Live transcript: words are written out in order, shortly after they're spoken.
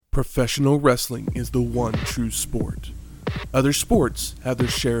Professional wrestling is the one true sport. Other sports have their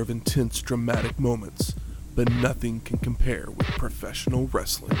share of intense, dramatic moments, but nothing can compare with professional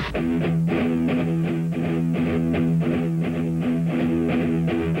wrestling.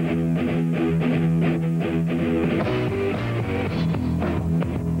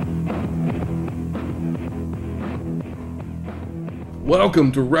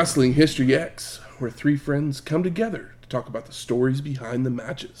 Welcome to Wrestling History X, where three friends come together to talk about the stories behind the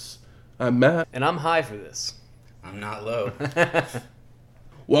matches. I'm Matt. And I'm high for this. I'm not low.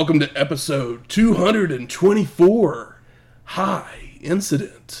 Welcome to episode 224, High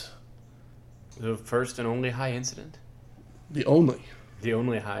Incident. The first and only high incident? The only. The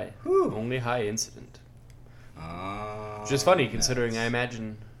only high. Whew. Only high incident. Which is funny considering I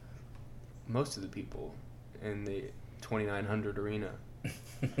imagine most of the people in the 2900 arena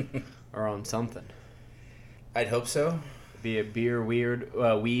are on something. I'd hope so. Be it beer,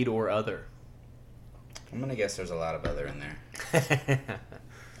 weed, or other. I'm going to guess there's a lot of other in there.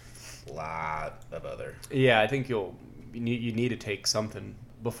 Lot of other. Yeah, I think you need to take something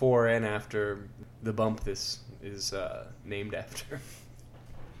before and after the bump this is named after.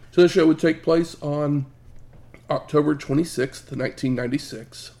 So the show would take place on October 26th,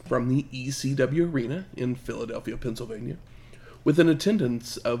 1996, from the ECW Arena in Philadelphia, Pennsylvania, with an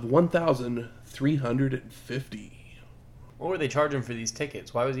attendance of 1,350. What were they charging for these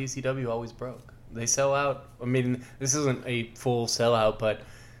tickets? Why was ECW always broke? They sell out. I mean, this isn't a full sellout, but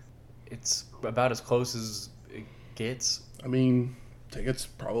it's about as close as it gets. I mean, tickets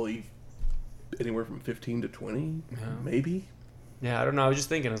probably anywhere from 15 to 20, maybe. Yeah, I don't know. I was just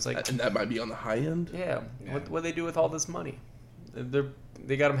thinking, it's like, And that might be on the high end. yeah. What do they do with all this money?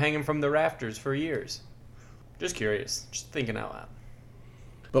 They got them hanging from the rafters for years. Just curious. Just thinking out loud.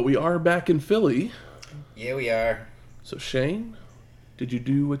 But we are back in Philly. Yeah, we are. So Shane, did you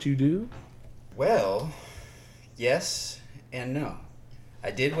do what you do? Well, yes and no.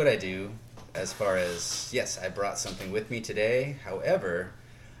 I did what I do as far as, yes, I brought something with me today. However,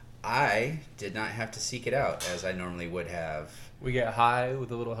 I did not have to seek it out as I normally would have. We get high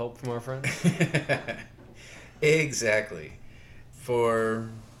with a little help from our friends. Exactly. For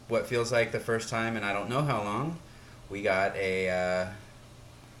what feels like the first time in I don't know how long, we got a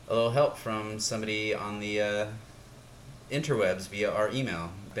little help from somebody on the interwebs via our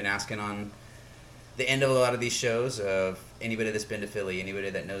email. Been asking on the end of a lot of these shows of anybody that's been to Philly, anybody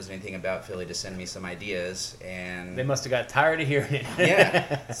that knows anything about Philly, to send me some ideas. And They must have got tired of hearing it.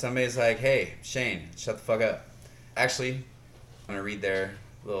 yeah, somebody's like, hey, Shane, shut the fuck up. Actually, I'm going to read their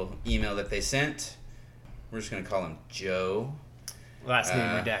little email that they sent. We're just going to call him Joe. Last name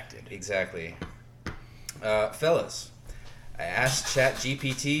redacted. Exactly. Fellas, I asked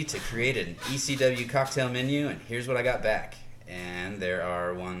ChatGPT to create an ECW cocktail menu, and here's what I got back. And there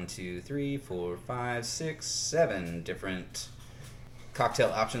are 7 different cocktail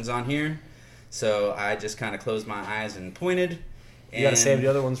options on here. So I just kind of closed my eyes and pointed. You got to save the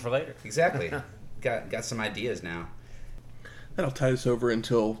other ones for later. Exactly. Got some ideas now. That'll tie us over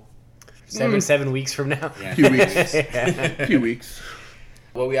until 7 weeks from now. Yeah. a few weeks. Few weeks.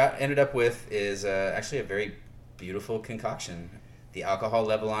 What we ended up with is actually a very beautiful concoction. The alcohol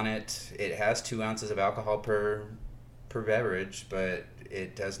level on it, it has 2 ounces of alcohol per beverage, but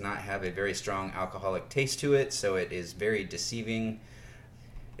it does not have a very strong alcoholic taste to it, so it is very deceiving.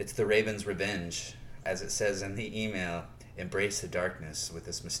 It's the Raven's Revenge, as it says in the email. Embrace the darkness with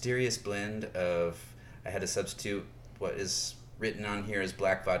this mysterious blend of, I had to substitute what is written on here as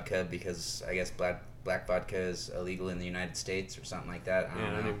black vodka because I guess black vodka is illegal in the United States or something like that. I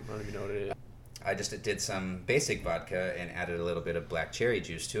don't know. I don't even know what it is. I just did some basic vodka and added a little bit of black cherry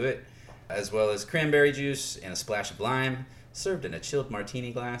juice to it, as well as cranberry juice and a splash of lime, served in a chilled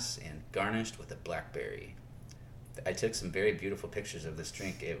martini glass and garnished with a blackberry. I took some very beautiful pictures of this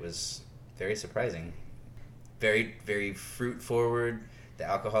drink. It was very surprising. Very, very fruit forward. The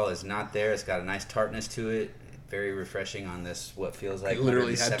alcohol is not there. It's got a nice tartness to it. Very refreshing on this, what feels like I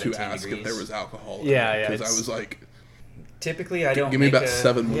literally had to 117 ask degrees. if there was alcohol. Yeah. Because I was like, Typically, I don't give me make about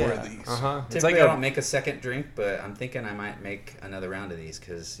 7 more Yeah. of these. Uh-huh. It's Typically, like I don't make a second drink, but I'm thinking I might make another round of these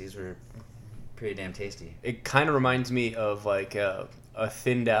because these were pretty damn tasty. It kind of reminds me of like a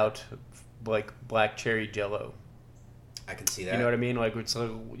thinned out like black cherry Jello. I can see that. You know what I mean? Like it's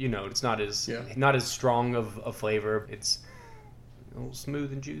it's not as Yeah. not as strong of a flavor. It's a little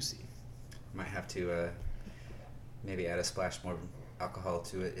smooth and juicy. Might have to maybe add a splash more alcohol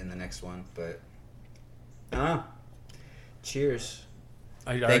to it in the next one, but I don't know. Cheers.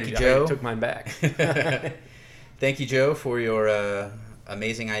 Thank you, Joe. I took mine back. Thank you, Joe, for your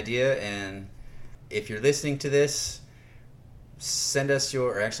amazing idea. And if you're listening to this, send us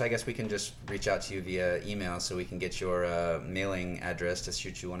your, or actually I guess we can just reach out to you via email so we can get your mailing address to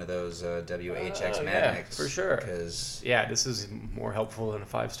shoot you one of those WHX magnets. For sure. Because this is more helpful than a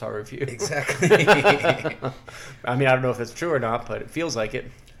 5-star review. Exactly. I mean, I don't know if that's true or not, but it feels like it.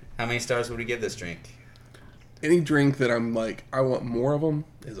 How many stars would we give this drink? Any drink that I'm like, I want more of them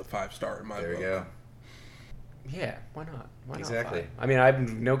is a 5-star in my book. There we go. Yeah, why not? Why Exactly. not 5? I mean, I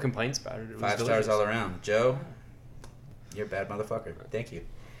have no complaints about it. It was 5 delicious. stars all around. Joe, you're a bad motherfucker. Thank you.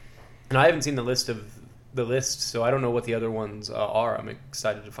 And I haven't seen the list, so I don't know what the other ones are. I'm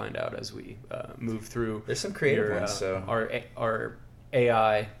excited to find out as we move through. There's some creative ones, so our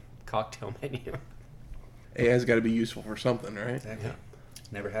AI cocktail menu. AI's got to be useful for something, right? Exactly.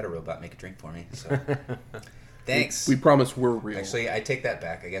 Never had a robot make a drink for me, so thanks. We promise we're real. Actually, I take that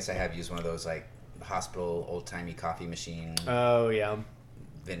back. I guess I have used one of those like hospital old-timey coffee machine Oh yeah,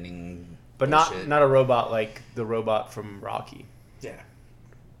 vending, but bullshit. not a robot like the robot from Rocky. Yeah.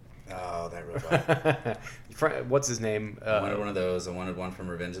 Oh, that robot. What's his name? I wanted one of those. I wanted one from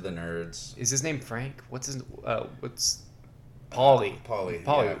Revenge of the Nerds. Is his name Frank? What's Paulie? Paulie. Paulie.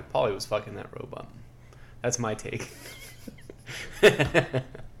 Yeah. Paulie was fucking that robot. That's my take.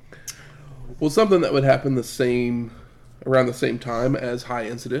 Well, something that would happen around the same time as High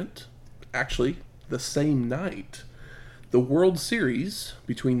Incident, actually the same night, the World Series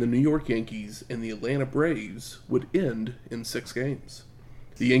between the New York Yankees and the Atlanta Braves would end in 6 games.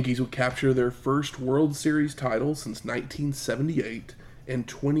 The Yankees would capture their first World Series title since 1978 and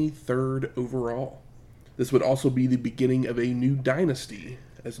 23rd overall. This would also be the beginning of a new dynasty,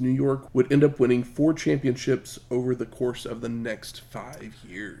 as New York would end up winning 4 championships over the course of the next 5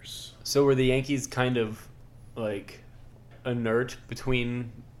 years. So were the Yankees kind of like inert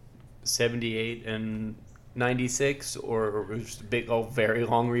between 78 and 96, or was it just a very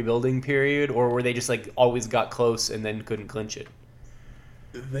long rebuilding period, or were they just like always got close and then couldn't clinch it?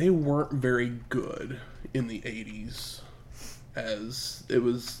 They weren't very good in the 80s, as it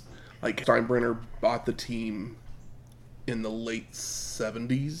was like Steinbrenner bought the team in the late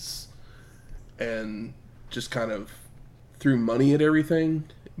 70s and just kind of threw money at everything,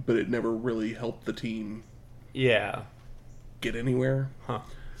 but it never really helped the team get anywhere.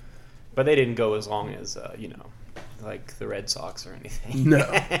 But they didn't go as long as like the Red Sox or anything. No.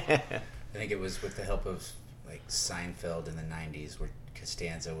 I think it was with the help of like Seinfeld in the 90s where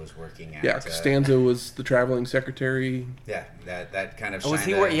Costanza was working at... Yeah, Costanza was the traveling secretary. Yeah, that kind of... Was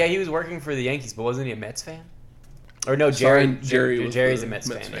he? He was working for the Yankees, but wasn't he a Mets fan? Or no, Jerry's a Mets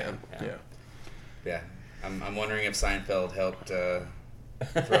fan. Yeah, I'm wondering if Seinfeld helped throw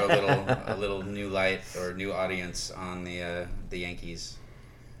a little new light or new audience on the Yankees.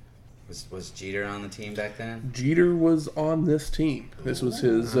 Was Jeter on the team back then? Jeter was on this team. This was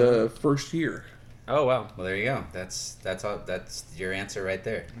his first year. Oh wow! Well, there you go. That's all. That's your answer right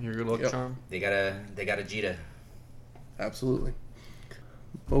there. Your good luck charm. They got a Jeter. Absolutely.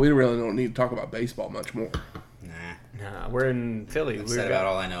 Well, we really don't need to talk about baseball much more. Nah, we're in Philly. I've said about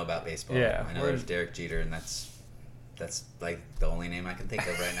all I know about baseball. Yeah, I know there's Derek Jeter, and that's like the only name I can think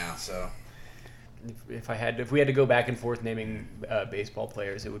of right now. So, if we had to go back and forth naming baseball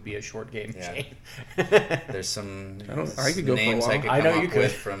players, it would be a short game chain. There's some I could go names for a while. I could I come know you up could.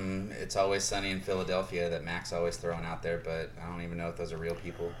 with from It's Always Sunny in Philadelphia that Mac's always throwing out there, but I don't even know if those are real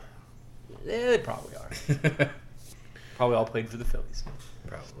people. They probably are. Probably all played for the Phillies.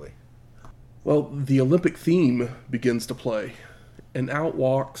 Probably. Well, the Olympic theme begins to play, and out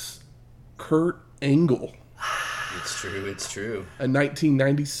walks Kurt Angle, It's true. a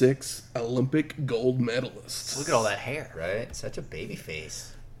 1996 Olympic gold medalist. Look at all that hair. Right? Such a baby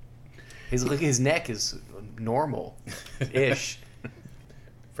face. His neck is normal-ish.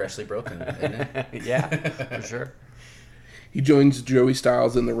 Freshly broken, isn't it? Yeah, for sure. He joins Joey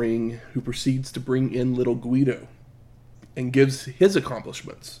Styles in the ring, who proceeds to bring in Little Guido and gives his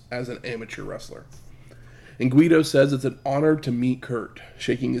accomplishments as an amateur wrestler. And Guido says it's an honor to meet Kurt,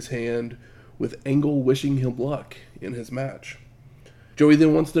 shaking his hand with Angle wishing him luck in his match. Joey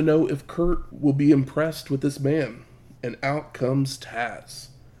then wants to know if Kurt will be impressed with this man, and out comes Taz,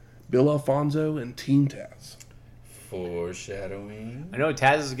 Bill Alfonso and Team Taz. Foreshadowing. I know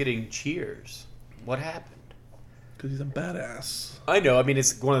Taz is getting cheers. What happened? Because he's a badass. I know. I mean,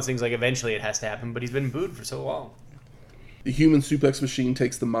 it's one of those things like eventually it has to happen, but he's been booed for so long. The human suplex machine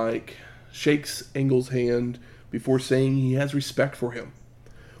takes the mic, shakes Angle's hand before saying he has respect for him,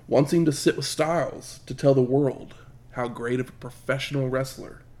 wants him to sit with Styles to tell the world how great of a professional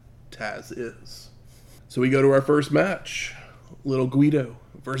wrestler Taz is. So we go to our first match, Little Guido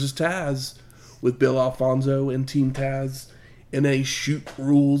versus Taz, with Bill Alfonso and Team Taz in a shoot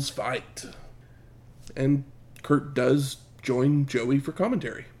rules fight. And Kurt does join Joey for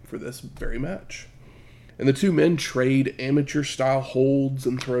commentary for this very match. And the two men trade amateur-style holds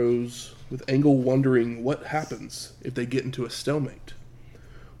and throws, with Angle wondering what happens if they get into a stalemate,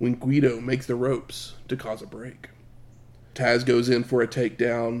 when Guido makes the ropes to cause a break. Taz goes in for a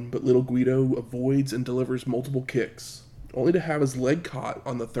takedown, but little Guido avoids and delivers multiple kicks, only to have his leg caught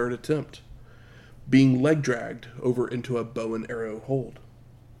on the third attempt, being leg dragged over into a bow and arrow hold.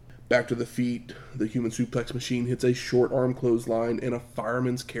 Back to the feet, the human suplex machine hits a short arm clothesline and a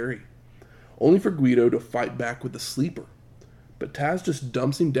fireman's carry, only for Guido to fight back with the sleeper. But Taz just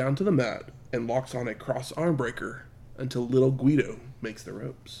dumps him down to the mat and locks on a cross arm breaker until little Guido makes the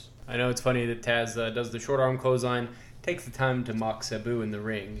ropes. I know it's funny that Taz does the short arm clothesline, takes the time to mock Sabu in the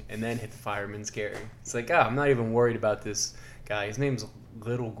ring, and then hit the fireman's carry. It's like, I'm not even worried about this guy. His name's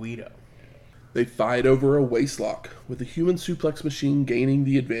Little Guido. They fight over a waistlock, with the human suplex machine gaining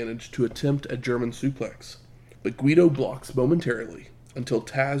the advantage to attempt a German suplex. But Guido blocks momentarily until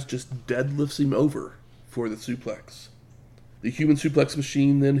Taz just deadlifts him over for the suplex. The human suplex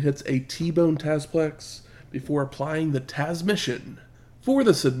machine then hits a T-bone Tazplex before applying the Tazmission for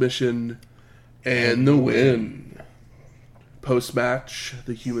the submission and the win. Post-match,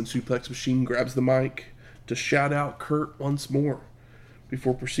 the human suplex machine grabs the mic to shout out Kurt once more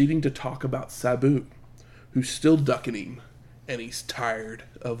before proceeding to talk about Sabu, who's still ducking him, and he's tired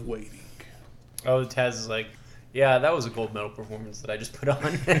of waiting. Oh, Taz is like, yeah, that was a gold medal performance that I just put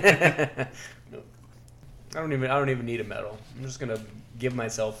on. I don't even need a medal. I'm just gonna give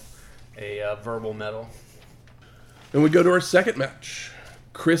myself a verbal medal. And we go to our second match.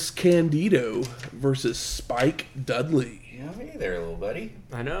 Chris Candido versus Spike Dudley. Yeah, hey there, little buddy.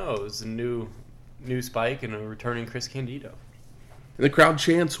 I know, it was a new Spike and a returning Chris Candido. And the crowd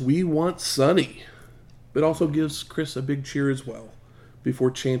chants, "We want Sonny," but also gives Chris a big cheer as well,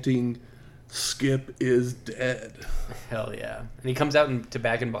 before chanting, "Skip is dead." Hell yeah. And he comes out to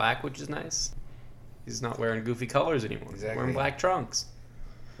Back in Black, which is nice. He's not wearing goofy colors anymore. Exactly. He's wearing black trunks.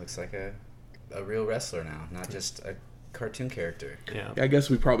 Looks like a real wrestler now, not just a cartoon character. Yeah. I guess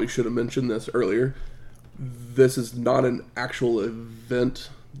we probably should have mentioned this earlier. This is not an actual event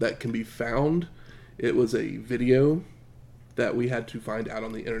that can be found. It was a video that we had to find out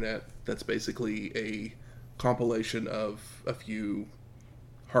on the internet that's basically a compilation of a few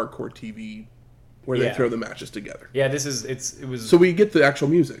hardcore TV where they throw the matches together. Yeah, it was. So we get the actual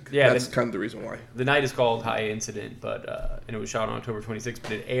music. Yeah, That's kind of the reason why. The night is called High Incident, but and it was shot on October 26th,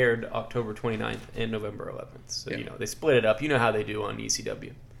 but it aired October 29th and November 11th. So, they split it up. You know how they do on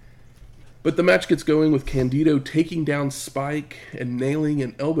ECW. But the match gets going with Candido taking down Spike and nailing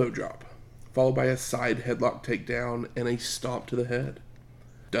an elbow drop, followed by a side headlock takedown and a stomp to the head.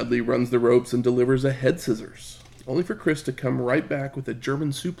 Dudley runs the ropes and delivers a head scissors, only for Chris to come right back with a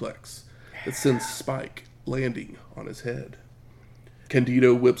German suplex that sends Spike landing on his head.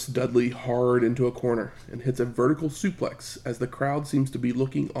 Candido whips Dudley hard into a corner and hits a vertical suplex as the crowd seems to be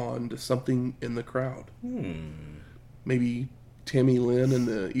looking on to something in the crowd. Maybe Tammy Lynn and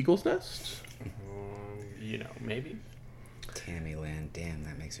the Eagle's Nest? Maybe. Tammy Lynn, damn,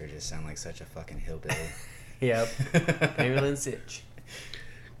 that makes her just sound like such a fucking hillbilly. Yep. Tammy Lynn Sitch.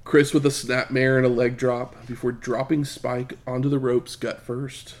 Chris with a snapmare and a leg drop before dropping Spike onto the ropes gut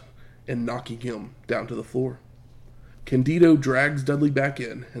first and knocking him down to the floor. Candido drags Dudley back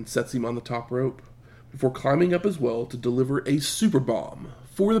in and sets him on the top rope before climbing up as well to deliver a super bomb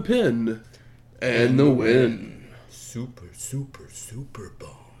for the pin and the win. Super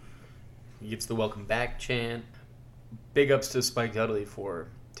bomb. He gets the welcome back chant. Big ups to Spike Dudley for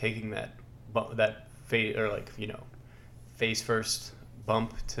taking that face first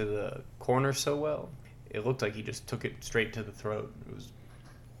bump to the corner so well. It looked like he just took it straight to the throat.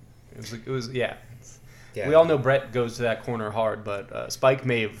 It was yeah. We all know Brett goes to that corner hard, but Spike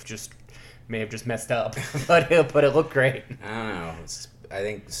may have just messed up, but it looked great. I don't know. I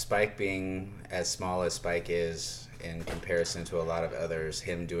think Spike being as small as Spike is in comparison to a lot of others,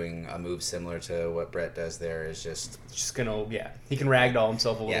 him doing a move similar to what Brett does there is just gonna he can ragdoll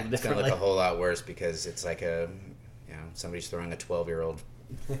himself a little differently. It's gonna look a whole lot worse because it's like somebody's throwing a 12-year-old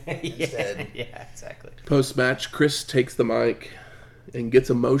instead. Yeah, exactly. Post-match, Chris takes the mic and gets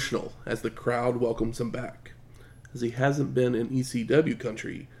emotional as the crowd welcomes him back, as he hasn't been in ECW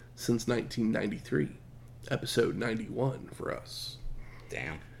country since 1993, episode 91 for us.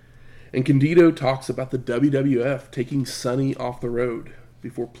 Damn. And Candido talks about the WWF taking Sonny off the road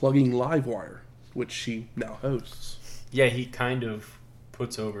before plugging Livewire, which she now hosts. Yeah, he kind of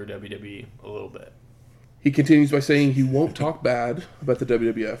puts over WWE a little bit. He continues by saying he won't talk bad about the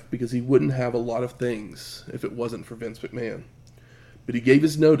WWF because he wouldn't have a lot of things if it wasn't for Vince McMahon. But he gave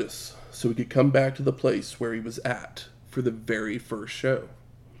his notice so he could come back to the place where he was at for the very first show.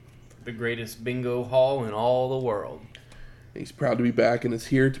 The greatest bingo hall in all the world. He's proud to be back and is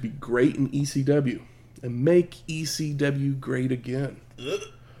here to be great in ECW and make ECW great again.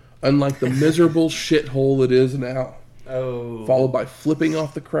 Unlike the miserable shithole it is now. Oh. Followed by flipping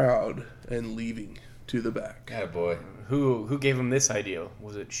off the crowd and leaving to the back. Yeah, boy. Who gave him this idea?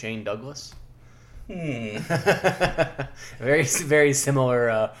 Was it Shane Douglas? Hmm. Very, very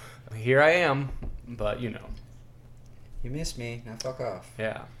similar. Here I am, but you know. You missed me. Now fuck off.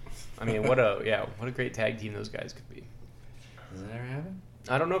 Yeah. I mean, what a great tag team those guys could be. Does that ever happen?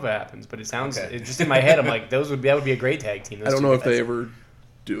 I don't know if it happens, but it sounds Okay. just in my head. I'm like, that would be a great tag team. Those I don't two know if guys. they ever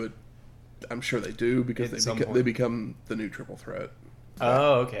do it. I'm sure they do because At some they point. become the new triple threat.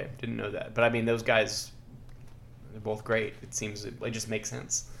 Oh, okay. Didn't know that. But I mean, those guys, they're both great. It seems it just makes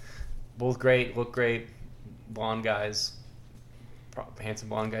sense. Both great, look great, blonde guys, handsome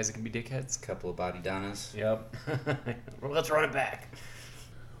blonde guys that can be dickheads. Couple of body donnas. Yep. Well, let's run it back.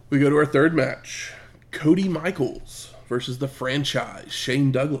 We go to our third match. Cody Michaels versus the franchise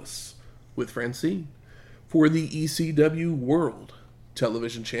Shane Douglas with Francine for the ECW World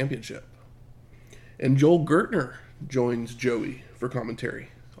Television Championship. And Joel Gertner joins Joey for commentary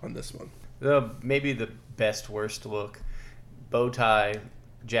on this one. Maybe the best worst look. Bow tie,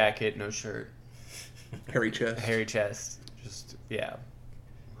 jacket, no shirt, Hairy chest. hairy chest. Just, yeah.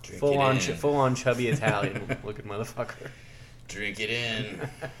 Drink Full it in. on chubby Italian looking motherfucker. Drink it in.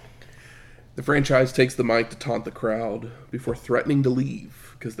 The franchise takes the mic to taunt the crowd before threatening to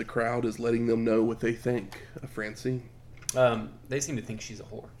leave because the crowd is letting them know what they think of Francine. They seem to think she's a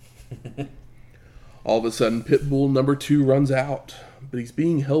whore. All of a sudden, Pitbull number 2 runs out, but he's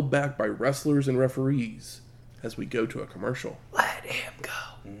being held back by wrestlers and referees as we go to a commercial. Let him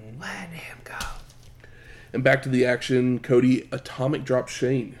go. Let him go. And back to the action, Cody atomic drops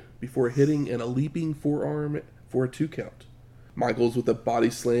Shane before hitting and a leaping forearm for a 2 count. Michaels with a body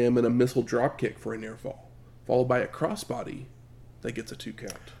slam and a missile dropkick for a near fall, followed by a crossbody that gets a 2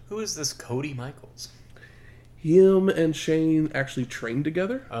 count. Who is this Cody Michaels? Him and Shane actually trained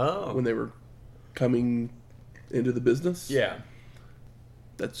together Oh. when they were coming into the business. Yeah.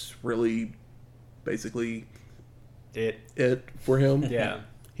 That's really basically It. it for him. Yeah.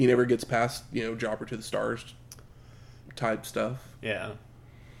 He never gets past, Jobber to the Stars type stuff. Yeah.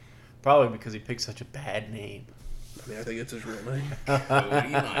 Probably because he picked such a bad name. I mean, I think it's his real name. Cody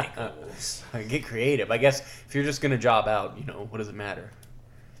Michaels. Get creative. I guess if you're just going to job out, what does it matter?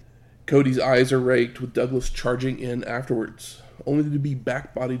 Cody's eyes are raked with Douglas charging in afterwards, only to be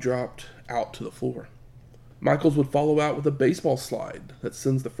back body dropped out to the floor. Michaels would follow out with a baseball slide that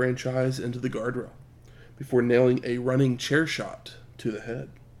sends the franchise into the guardrail before nailing a running chair shot to the head.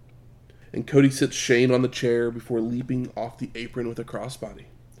 And Cody sits Shane on the chair before leaping off the apron with a crossbody,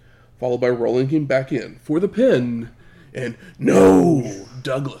 followed by rolling him back in for the pin, and no!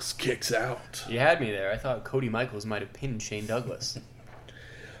 Douglas kicks out. You had me there. I thought Cody Michaels might have pinned Shane Douglas.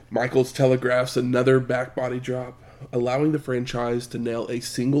 Michaels telegraphs another back body drop, allowing the franchise to nail a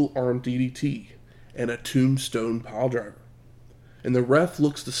single-arm DDT and a tombstone piledriver. And the ref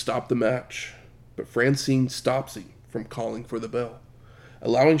looks to stop the match, but Francine stops him from calling for the bell,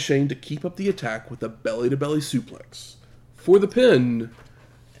 allowing Shane to keep up the attack with a belly-to-belly suplex for the pin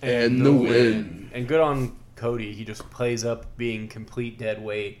and the win. And good on Cody. He just plays up being complete dead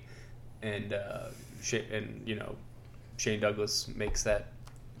weight, and Shane Douglas makes that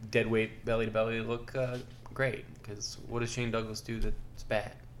dead weight belly to belly look great. Because what does Shane Douglas do that's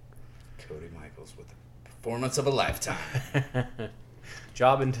bad? Cody Michaels with the performance of a lifetime.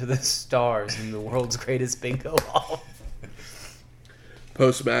 Jobbing to the stars in the world's greatest bingo hall.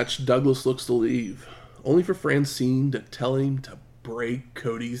 Post-match, Douglas looks to leave, only for Francine to tell him to break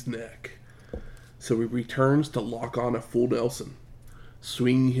Cody's neck. So he returns to lock on a full Nelson,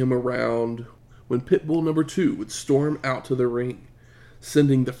 swinging him around when Pitbull number 2 would storm out to the ring,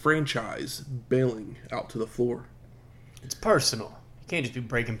 sending the franchise bailing out to the floor. It's personal. You can't just be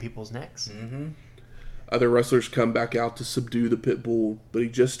breaking people's necks. Mm-hmm. Other wrestlers come back out to subdue the Pitbull, but he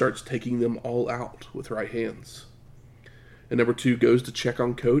just starts taking them all out with right hands. And number 2 goes to check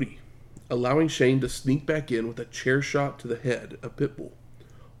on Cody, allowing Shane to sneak back in with a chair shot to the head of Pitbull,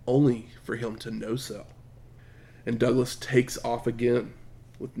 only for him to no-sell. And Douglas takes off again,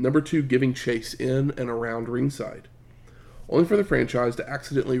 with number 2 giving chase in and around ringside, only for the franchise to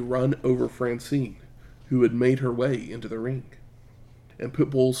accidentally run over Francine, who had made her way into the ring. And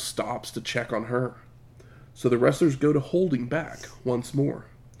Pitbull stops to check on her, so the wrestlers go to holding back once more,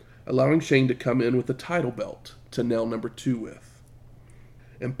 allowing Shane to come in with the title belt to nail number 2 with.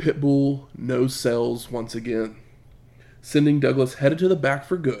 And Pitbull no-sells once again, sending Douglas headed to the back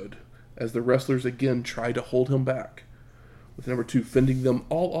for good as the wrestlers again try to hold him back with number 2 fending them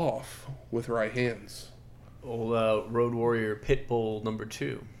all off with right hands. Old Road Warrior Pitbull number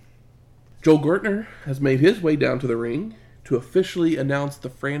 2. Joel Gertner has made his way down to the ring to officially announce the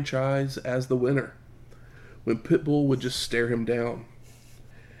franchise as the winner, when Pitbull would just stare him down.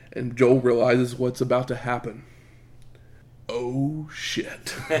 And Joel realizes what's about to happen. Oh,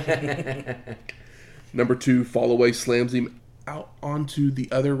 shit. Number 2 Fallaway slams him out onto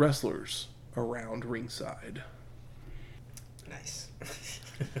the other wrestlers around ringside. Nice.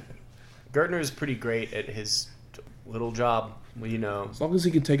 Gertner is pretty great at his little job. Well, you know. As long as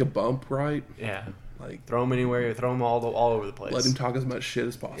he can take a bump, right? Yeah. Like, throw him anywhere, throw him all over the place. let him talk as much shit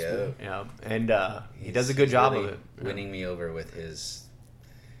as possible. Yeah, and he does a good job of it. Winning me over with his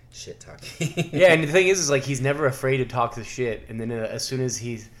shit talking. Yeah, and the thing is like he's never afraid to talk the shit, and then as soon as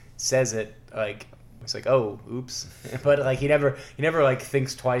he says it, like it's like, oh, oops. But like he never like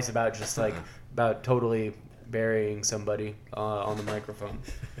thinks twice about just like about totally burying somebody on the microphone.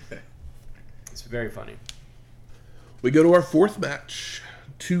 It's very funny. We go to our 4th match.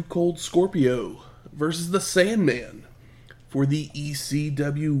 2 Cold Scorpio versus the Sandman for the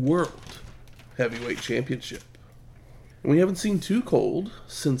ECW World Heavyweight Championship. And we haven't seen 2 Cold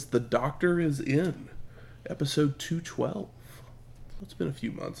since The Doctor Is In, episode 212. It's been a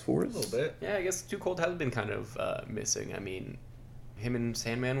few months for us. A little bit. Yeah, I guess Too Cold has been kind of missing. I mean, him and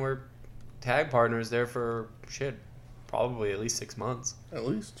Sandman were tag partners there for probably at least 6 months. At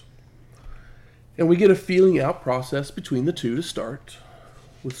least. And we get a feeling out process between the two to start,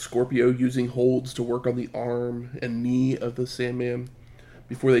 with Scorpio using holds to work on the arm and knee of the Sandman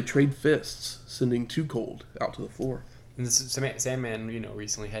before they trade fists, sending 2 Cold out to the floor. And Sandman,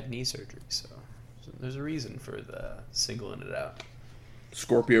 recently had knee surgery, so there's a reason for the singling it out.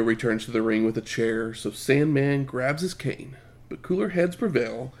 Scorpio returns to the ring with a chair, so Sandman grabs his cane, but cooler heads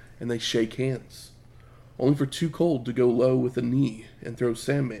prevail and they shake hands, only for 2 Cold to go low with a knee and throw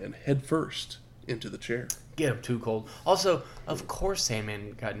Sandman head first into the chair. Get him, Too Cold. Also, of course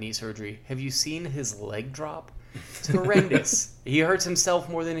Sandman got knee surgery. Have you seen his leg drop? It's horrendous. He hurts himself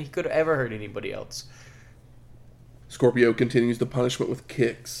more than he could have ever hurt anybody else. Scorpio continues the punishment with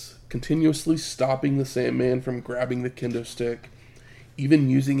kicks, continuously stopping the Sandman from grabbing the kendo stick, even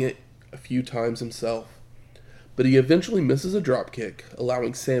using it a few times himself. But he eventually misses a drop kick,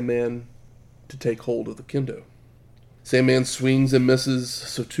 allowing Sandman to take hold of the kendo. Sandman swings and misses,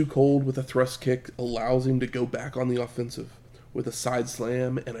 so 2 Cold with a thrust kick allows him to go back on the offensive with a side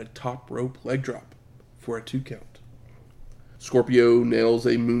slam and a top rope leg drop for a 2 count. Scorpio nails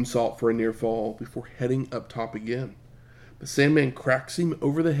a moonsault for a near fall before heading up top again, but Sandman cracks him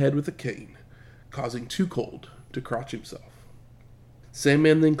over the head with a cane, causing 2 Cold to crotch himself.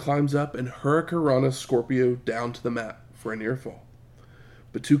 Sandman then climbs up and hurricanrana Scorpio down to the mat for a near fall.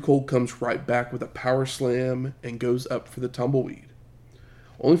 But 2 Cold comes right back with a power slam and goes up for the tumbleweed,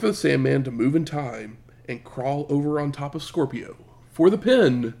 only for the Sandman to move in time and crawl over on top of Scorpio for the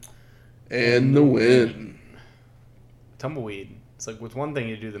pin and the win. Tumbleweed. It's like, with one thing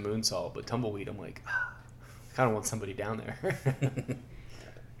to do the moonsault, but tumbleweed, I'm like, I kind of want somebody down there.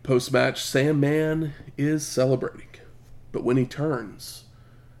 Post-match, Sandman is celebrating, but when he turns,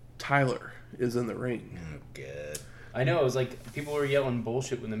 Tyler is in the ring. Oh, good. I know, it was like, people were yelling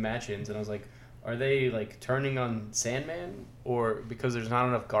bullshit when the match ends, and I was like, are they, like, turning on Sandman? Or because there's not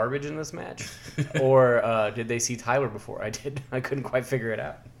enough garbage in this match? Or did they see Tyler before I did? I couldn't quite figure it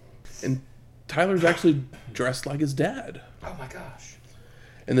out. And Tyler's actually dressed like his dad. Oh, my gosh.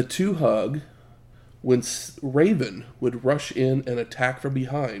 And the 2 hug when Raven would rush in and attack from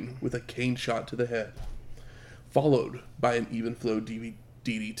behind with a cane shot to the head, followed by an even flow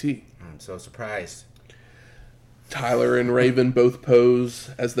DDT. I'm so surprised. Tyler and Raven both pose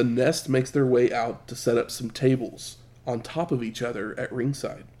as the Nest makes their way out to set up some tables on top of each other at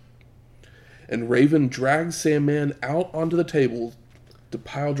ringside. And Raven drags Sandman out onto the table to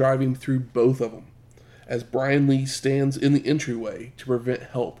pile drive him through both of them, as Brian Lee stands in the entryway to prevent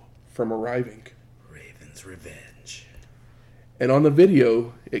help from arriving. Raven's revenge. And on the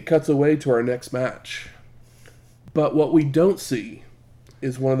video, it cuts away to our next match. But what we don't see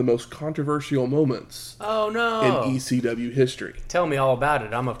is one of the most controversial moments in ECW history. Tell me all about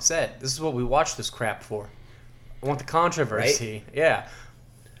it. I'm upset. This is what we watch this crap for. I want the controversy. Right? Yeah.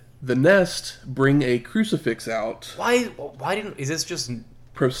 The Nest bring a crucifix out. Why is this just...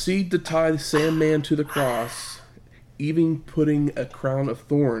 Proceed to tie Sandman to the cross, even putting a crown of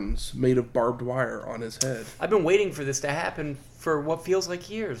thorns made of barbed wire on his head. I've been waiting for this to happen for what feels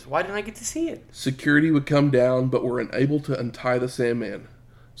like years. Why didn't I get to see it? Security would come down, but were unable to untie the Sandman,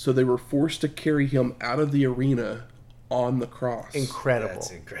 so they were forced to carry him out of the arena on the cross. Incredible.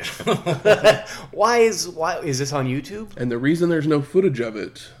 That's incredible. Why is this on YouTube? And the reason there's no footage of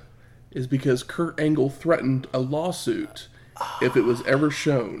it is because Kurt Angle threatened a lawsuit if it was ever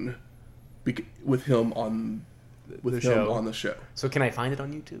shown with him on the show. So can I find it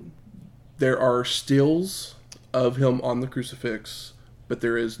on YouTube? There are stills of him on the crucifix, but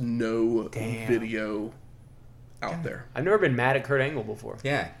there is no video out there. I've never been mad at Kurt Angle before.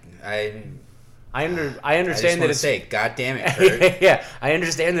 Yeah, I understand that it's God damn it, Kurt. yeah, I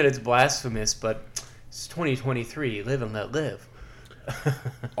understand that it's blasphemous, but it's 2023. Live and let live.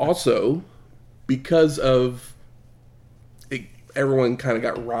 Also, because of it, everyone kind of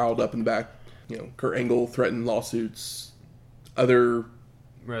got riled up in the back. You know, Kurt Angle threatened lawsuits. Other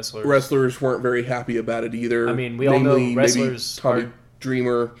wrestlers weren't very happy about it either. I mean, we all know wrestlers Tommy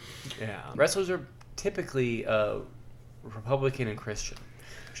Dreamer. Yeah, wrestlers are typically Republican and Christian.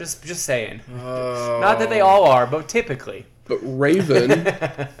 Just saying. Not that they all are, but typically. But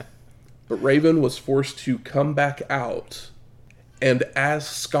Raven was forced to come back out, and as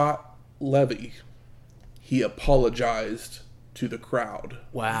Scott Levy, he apologized to the crowd.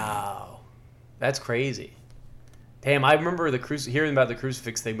 Wow, that's crazy. Damn, I remember hearing about the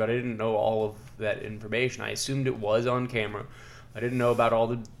crucifix thing, but I didn't know all of that information. I assumed it was on camera. I didn't know about all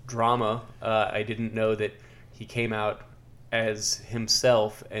the drama. I didn't know that he came out as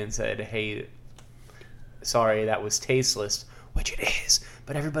himself and said, hey, sorry, that was tasteless, which it is,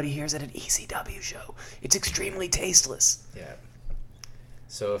 but everybody hears at an ECW show. It's extremely tasteless. Yeah.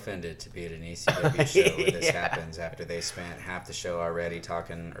 So offended to be at an ECW show when this happens after they spent half the show already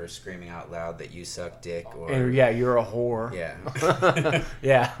talking or screaming out loud that you suck dick or... And yeah, you're a whore. Yeah.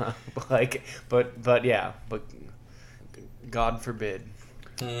 Yeah. But God forbid.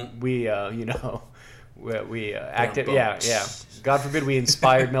 We acted... Yeah. God forbid we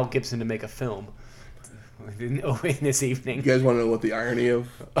inspired Mel Gibson to make a film in this evening. You guys want to know what the irony of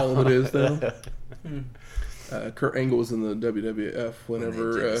all of it is, though? Kurt Angle was in the WWF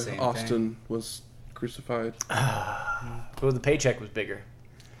whenever Austin was crucified. Well, the paycheck was bigger.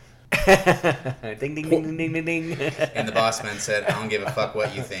 Ding, ding, ding, ding, ding, ding. And the boss man said, I don't give a fuck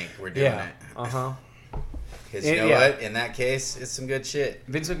what you think. We're doing it. Uh-huh. Because you know what? In that case, it's some good shit.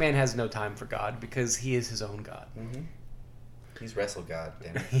 Vince McMahon has no time for God because he is his own God. Mm-hmm. He's Wrestle God,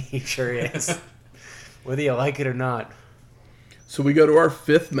 damn it. He sure is. Whether you like it or not. So we go to our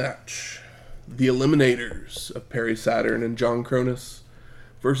fifth match. The Eliminators of Perry Saturn and John Cronus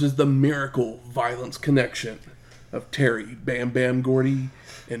versus the Miracle Violence Connection of Terry Bam Bam Gordy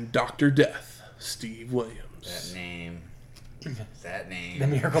and Dr. Death, Steve Williams. That name. The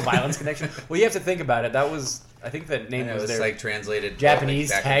Miracle Violence Connection. Well, you have to think about it. I think that name was their like translated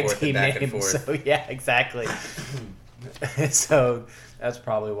Japanese tag team name. So yeah, exactly. So that's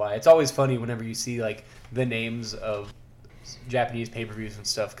probably why. It's always funny whenever you see like the names of Japanese pay-per-views and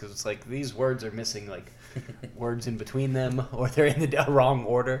stuff, because it's like these words are missing like words in between them, or they're in the wrong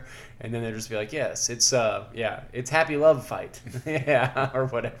order, and then they'll just be like, yes, it's Happy Love Fight. Yeah, or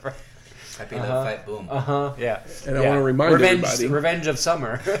whatever. Happy Love Fight, boom. Yeah. And I want to remind everybody, Revenge of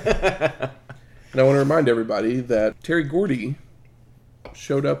Summer. And I want to remind everybody that Terry Gordy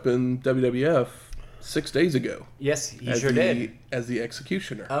showed up in WWF 6 days ago. Yes, he sure did. As the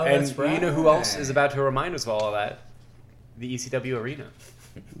Executioner. Oh, and that's right. You know who else is about to remind us of all of that? The ECW arena.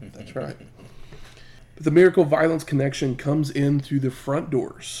 That's right. But the Miracle Violence Connection comes in through the front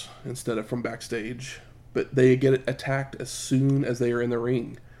doors instead of from backstage. But they get attacked as soon as they are in the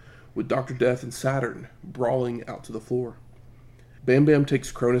ring, with Dr. Death and Saturn brawling out to the floor. Bam Bam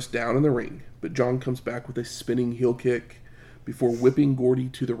takes Cronus down in the ring, but John comes back with a spinning heel kick before whipping Gordy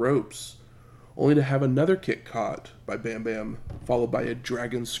to the ropes, only to have another kick caught by Bam Bam, followed by a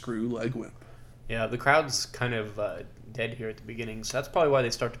dragon screw leg whip. Yeah, the crowd's kind of dead here at the beginning, so that's probably why they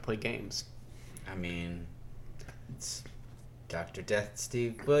start to play games. I mean, it's Dr. Death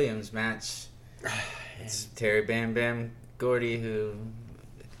Steve Williams match. It's Terry Bam Bam Gordy, who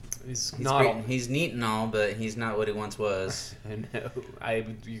he's neat and all, but he's not what he once was.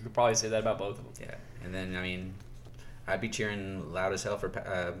 You could probably say that about both of them. Yeah, and then I mean, I'd be cheering loud as hell for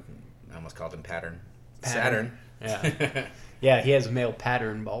I almost called him Saturn. Yeah, yeah, he has male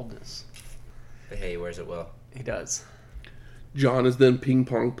pattern baldness. But hey, he wears it well. He does. John is then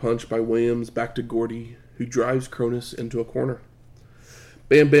ping-pong punched by Williams back to Gordy, who drives Cronus into a corner.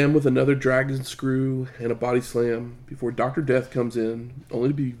 Bam Bam with another dragon screw and a body slam before Dr. Death comes in, only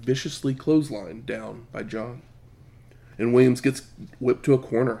to be viciously clotheslined down by John. And Williams gets whipped to a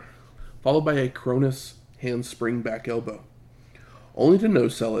corner, followed by a Cronus handspring back elbow, only to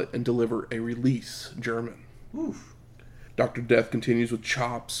no-sell it and deliver a release German. Oof. Dr. Death continues with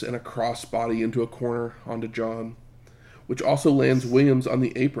chops and a crossbody into a corner onto John, which also lands Williams on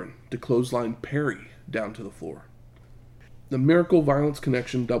the apron to clothesline Perry down to the floor. The Miracle Violence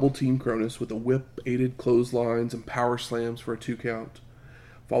Connection double-team Kronus with a whip-aided clotheslines and power slams for a 2 count,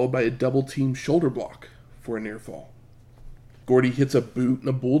 followed by a double-team shoulder block for a near fall. Gordy hits a boot and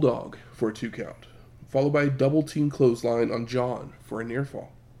a bulldog for a 2 count, followed by a double-team clothesline on John for a near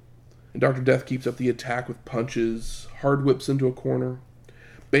fall. And Dr. Death keeps up the attack with punches, hard whips into a corner,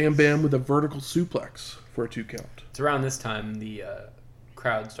 Bam Bam with a vertical suplex for a 2 count. It's around this time the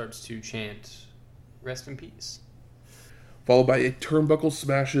crowd starts to chant, "Rest in peace." Followed by a turnbuckle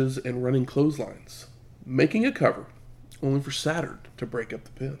smashes and running clotheslines, making a cover, only for Saturn to break up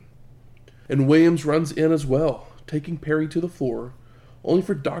the pin. And Williams runs in as well, taking Perry to the floor, only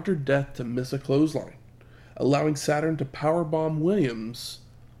for Dr. Death to miss a clothesline, allowing Saturn to powerbomb Williams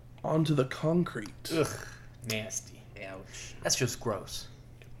onto the concrete. Ugh, nasty. Ouch. That's just gross.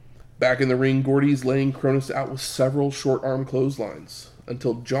 Back in the ring, Gordy's laying Kronus out with several short arm clotheslines,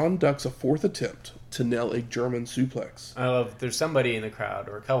 until John ducks a 4th attempt to nail a German suplex. I love, there's somebody in the crowd,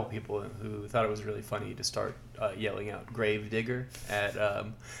 or a couple people, who thought it was really funny to start yelling out "Grave Digger" at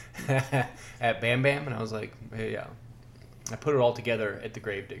at Bam Bam, and I was like, hey, yeah. I put it all together at the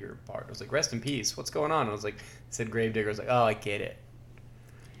Grave Digger part. I was like, "Rest in peace. What's going on?" I was like, it said Grave Digger. I was like, oh, I get it.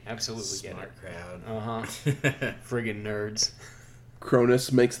 Absolutely Smart crowd. get it. Friggin' nerds.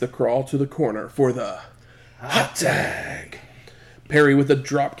 Kronus makes the crawl to the corner for the hot tag. Perry with a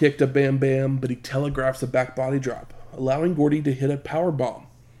drop kick to Bam Bam, but he telegraphs a back body drop, allowing Gordy to hit a power bomb,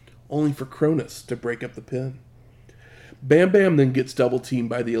 only for Kronus to break up the pin. Bam Bam then gets double teamed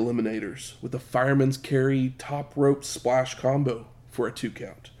by the Eliminators with a fireman's carry top rope splash combo for a 2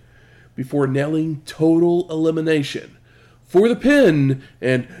 count, before nailing total elimination for the pin,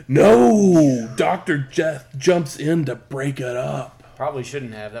 and no! Dr. Death jumps in to break it up. Probably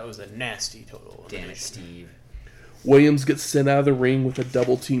shouldn't have. That was a nasty total. Damn it, Steve. Williams gets sent out of the ring with a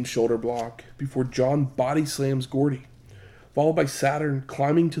double team shoulder block before John body slams Gordy, followed by Saturn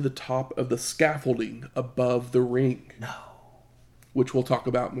climbing to the top of the scaffolding above the ring. No. Which we'll talk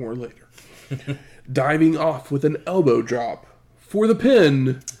about more later. Diving off with an elbow drop for the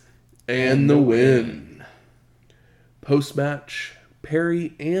pin and the win. Post-match,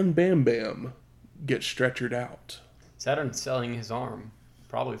 Perry and Bam Bam get stretchered out. Saturn's selling his arm,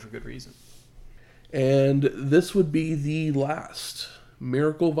 probably for good reason. And this would be the last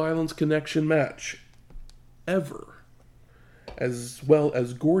Miracle Violence Connection match ever, as well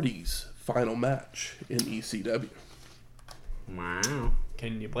as Gordy's final match in ECW. Wow.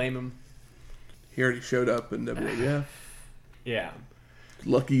 Can you blame him? He already showed up in WWF. Yeah.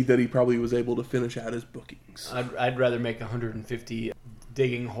 Lucky that he probably was able to finish out his bookings. I'd rather make 150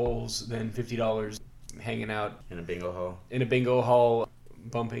 digging holes than $50 hanging out In a bingo hall. in a bingo hall,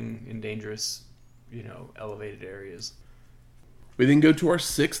 bumping in dangerous, elevated areas. We then go to our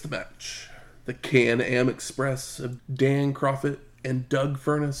 6th match, the Can-Am Express of Dan Crawford and Doug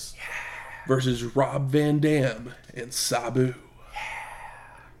Furnas versus Rob Van Dam and Sabu.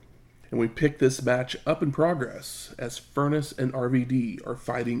 And we pick this match up in progress as Furnas and RVD are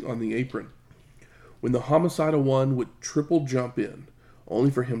fighting on the apron, when the Homicidal One would triple jump in,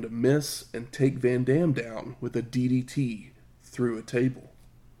 only for him to miss and take Van Dam down with a DDT through a table.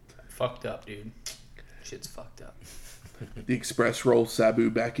 Fucked up, dude. Shit's fucked up. The Express rolls Sabu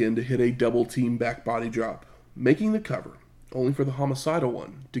back in to hit a double team back body drop, making the cover, only for the Homicidal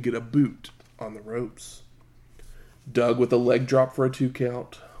One to get a boot on the ropes. Doug with a leg drop for a 2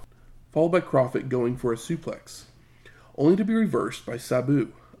 count, followed by Crawford going for a suplex, only to be reversed by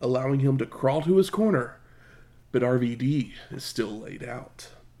Sabu, allowing him to crawl to his corner, but RVD is still laid out.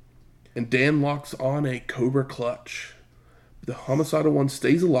 And Dan locks on a Cobra Clutch, but the Homicidal One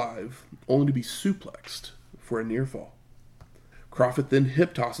stays alive, only to be suplexed for a near fall. Crawford then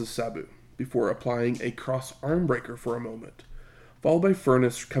hip tosses Sabu before applying a cross arm breaker for a moment, followed by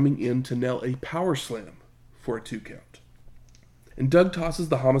Furnas coming in to nail a power slam for a 2 count. And Doug tosses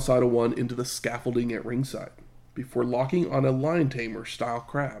the Homicidal One into the scaffolding at ringside before locking on a Lion Tamer style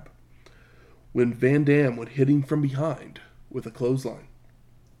crab, when Van Dam would hit him from behind with a clothesline.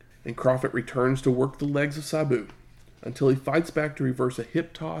 And Crawford returns to work the legs of Sabu until he fights back to reverse a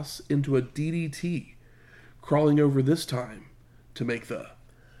hip toss into a DDT, crawling over this time to make the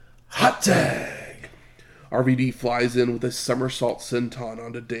hot tag. RVD flies in with a somersault senton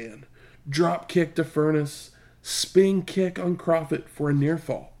onto Dan, drop kick to Furnas, spin kick on Crawford for a near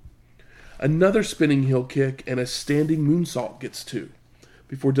fall. Another spinning heel kick and a standing moonsault gets 2,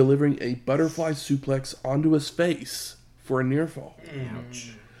 before delivering a butterfly suplex onto his face for a near fall.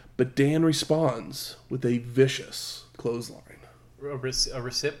 Ouch. But Dan responds with a vicious clothesline. A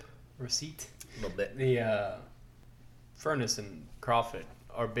receipt? A little bit. The Furnace and Crawford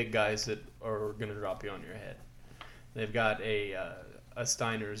are big guys that are going to drop you on your head. They've got a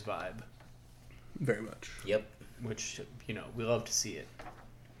Steiner's vibe. Very much. Yep. Which, we love to see it.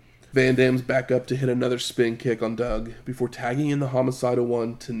 Van Dam's back up to hit another spin kick on Doug before tagging in the Homicidal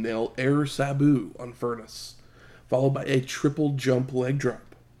One to nail Air Sabu on Furnace, followed by a triple jump leg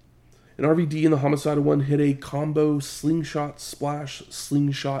drop. And RVD and the Homicidal One hit a combo slingshot splash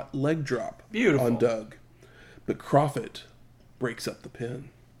slingshot leg drop Beautiful. On Doug. But Crawford breaks up the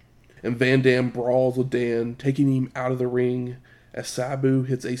pin. And Van Dam brawls with Dan, taking him out of the ring as Sabu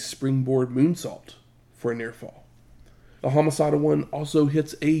hits a springboard moonsault for a near fall. The Homicidal One also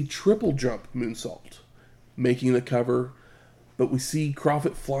hits a triple jump moonsault, making the cover, but we see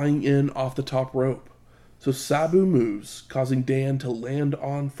Crawford flying in off the top rope. So Sabu moves, causing Dan to land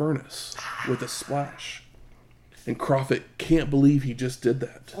on Furnace with a splash. And Crawford can't believe he just did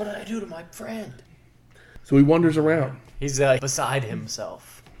that. What did I do to my friend? So he wanders around, He's beside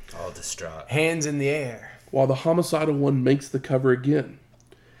himself. All distraught. Hands in the air. while the Homicidal One makes the cover again.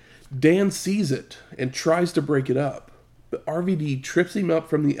 Dan sees it and tries to break it up, but RVD trips him up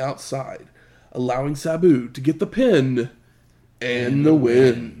from the outside, allowing Sabu to get the pin and the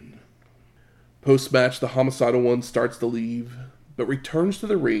win. Post-match, the Homicidal One starts to leave, but returns to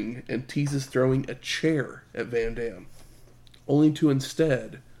the ring and teases throwing a chair at Van Dam, only to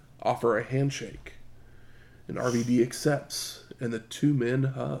instead offer a handshake. And RVD accepts, and the two men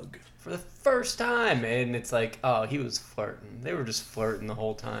hug. For the first time. And it's like, oh, he was flirting. They were just flirting the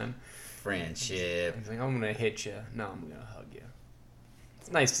whole time. Friendship. He's like, I'm going to hit you. No, I'm going to hug you.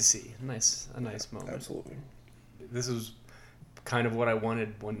 It's nice to see. A nice moment. Absolutely. This was kind of what I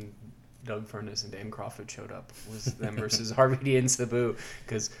wanted when Doug Furnace and Dan Crawford showed up, was them versus RVD and Sabu,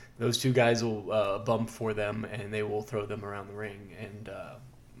 because those two guys will bump for them and they will throw them around the ring. And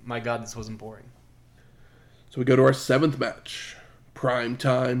my God, this wasn't boring. So we go to our seventh match. Prime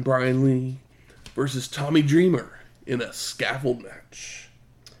Time Brian Lee versus Tommy Dreamer in a scaffold match.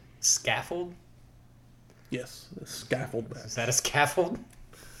 Scaffold? Yes, a scaffold match. Is that a scaffold?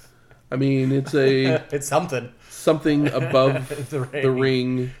 I mean, it's a It's something. something above The the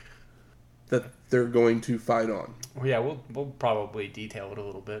ring that they're going to fight on. Well, yeah, we'll probably detail it a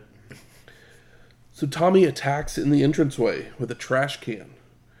little bit. So Tommy attacks in the entranceway with a trash can,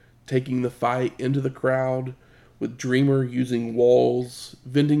 taking the fight into the crowd, with Dreamer using walls,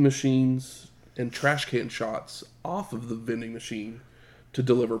 vending machines, and trash can shots off of the vending machine to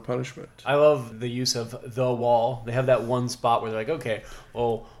deliver punishment. I love the use of the wall. They have that one spot where they're like, okay,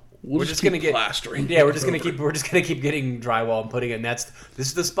 well, we're just gonna keep get plastering. Yeah, we're just gonna keep getting drywall and putting it. And this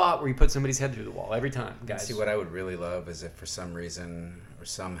is the spot where you put somebody's head through the wall every time, guys. See, what I would really love is if for some reason or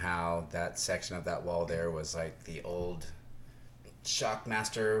somehow that section of that wall there was like the old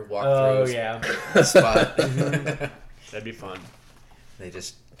Shockmaster walkthrough spot. That'd be fun. They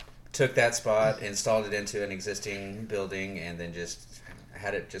just took that spot, installed it into an existing building, and then just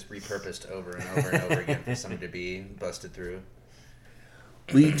had it just repurposed over and over and over again for somebody to be busted through.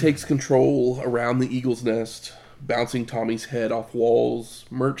 Lee takes control around the Eagle's Nest, bouncing Tommy's head off walls,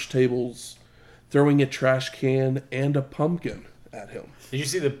 merch tables, throwing a trash can and a pumpkin at him. Did you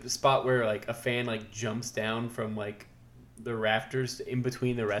see the spot where like a fan like jumps down from like the rafters in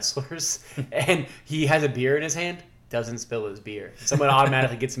between the wrestlers, and he has a beer in his hand, doesn't spill his beer. Someone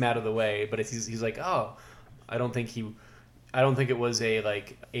automatically gets him out of the way, but he's like, oh, I don't think it was a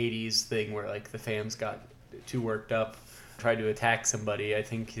like 80s thing where like the fans got too worked up, tried to attack somebody. I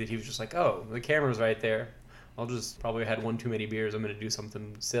think that he was just like, oh, the camera's right there. I'll just probably had one too many beers. I'm going to do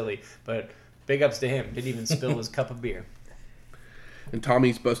something silly. But big ups to him. Didn't even spill his cup of beer. And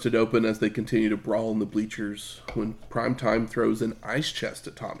Tommy's busted open as they continue to brawl in the bleachers when Primetime throws an ice chest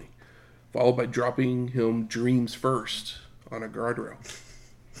at Tommy, followed by dropping him Dreams First on a guardrail.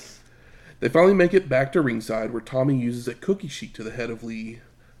 They finally make it back to ringside where Tommy uses a cookie sheet to the head of Lee,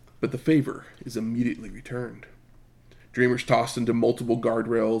 but the favor is immediately returned. Dreamer's tossed into multiple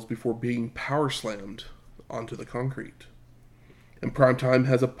guardrails before being power slammed onto the concrete. And Primetime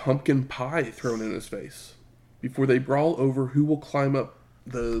has a pumpkin pie thrown in his face before they brawl over who will climb up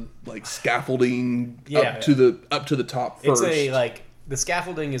the scaffolding up to the top first. It's the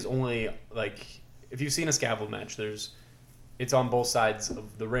scaffolding is only like, if you've seen a scaffold match, it's on both sides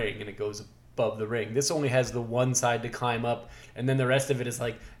of the ring and it goes above the ring. This only has the one side to climb up, and then the rest of it is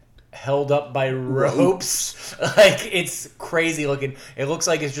like held up by ropes. Like, it's crazy looking. It looks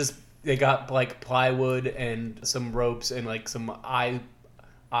like it's just they got like plywood and some ropes and like some eye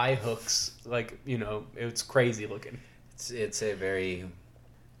hooks. Like, it's crazy looking. It's a very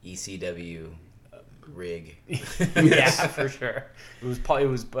ECW rig. Yeah, for sure. It was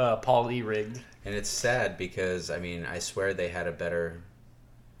Paul E. rigged. And it's sad because, I mean, I swear they had a better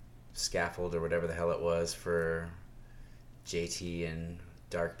scaffold or whatever the hell it was for JT and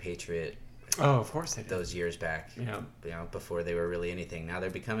Dark Patriot Oh, of course they did. those years back. Yeah. You know, before they were really anything. Now they're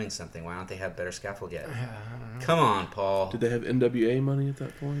becoming something. Why don't they have better scaffold yet? I don't know. Come on, Paul. Did they have NWA money at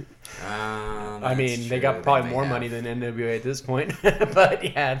that point? I mean, that's they true. got probably may more have. money than NWA at this point. But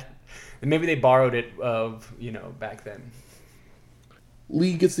yeah, maybe they borrowed it back then.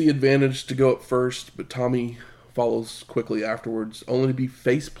 Lee gets the advantage to go up first, but Tommy follows quickly afterwards, only to be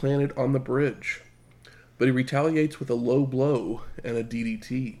face planted on the bridge. But he retaliates with a low blow and a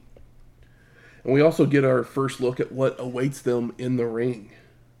DDT. And we also get our first look at what awaits them in the ring.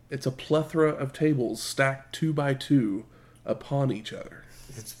 It's a plethora of tables stacked 2 by 2 upon each other.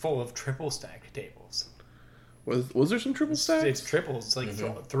 It's full of triple stack tables. Was there some triple stacks? It's triples. It's like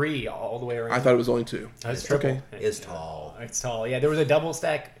 3 all the way around. I thought it was only 2. It's triple. Okay. It's tall. It's tall. Yeah, there was a double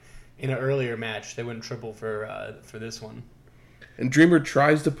stack in an earlier match. They went triple for this one. And Dreamer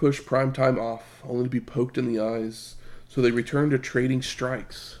tries to push Primetime off, only to be poked in the eyes. So they return to trading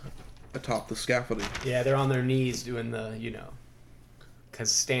strikes atop the scaffolding. Yeah, they're on their knees doing the, because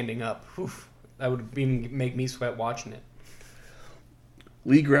standing up, that would even make me sweat watching it.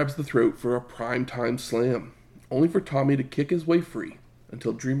 Lee grabs the throat for a Primetime slam, only for Tommy to kick his way free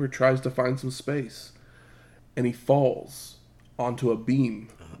until Dreamer tries to find some space. And he falls onto a beam,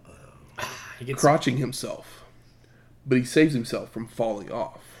 He gets, crotching himself. But he saves himself from falling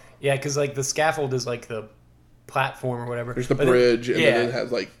off. yeah, because like the scaffold is like the platform or whatever. There's the But then- bridge, and then it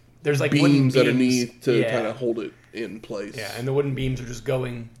has like there's like wooden beams underneath to yeah. kind of hold it in place. Yeah, and the wooden beams are just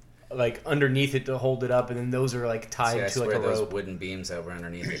going like underneath it to hold it up, and then those are like tied See, I to like swear a those rope. wooden beams that were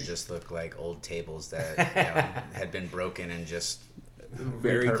underneath it just look like old tables that had been broken and just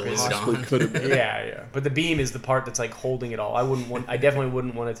Very repurposed. possibly on. could have been. Yeah. But the beam is the part that's like holding it all. I definitely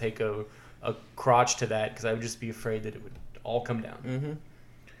wouldn't want to take a crotch to that because I would just be afraid that it would all come down. Mm-hmm.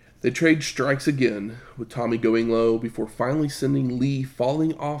 They trade strikes again, with Tommy going low before finally sending Lee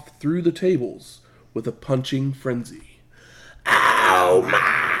falling off through the tables with a punching frenzy. Oh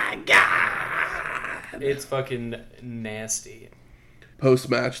my god! It's fucking nasty.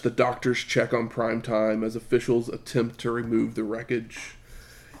 Post-match, the doctors check on Primetime as officials attempt to remove the wreckage.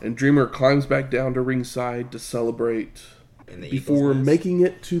 And Dreamer climbs back down to ringside to celebrate In the before Eagle's Nest. making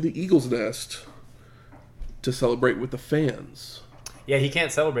it to the Eagle's Nest to celebrate with the fans. Yeah, he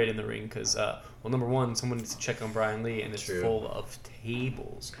can't celebrate in the ring because, number one, someone needs to check on Brian Lee, and it's True. full of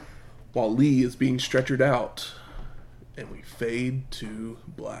tables. While Lee is being stretchered out, and we fade to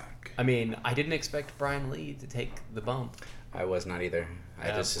black. I mean, I didn't expect Brian Lee to take the bump. I was not either. I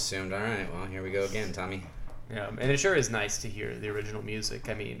Yeah. just assumed, all right, well, here we go again, Tommy. Yeah, and it sure is nice to hear the original music.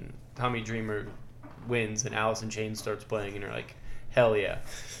 I mean, Tommy Dreamer wins, and Alice in Chains starts playing, and you're like, hell yeah.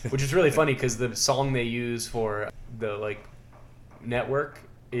 Which is really funny because the song they use for the network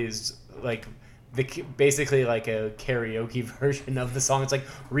is basically like a karaoke version of the song. It's like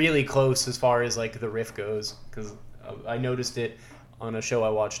really close as far as like the riff goes because I noticed it on a show I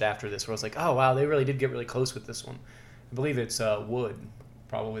watched after this where I was like, oh wow, they really did get really close with this one. I believe it's Wood,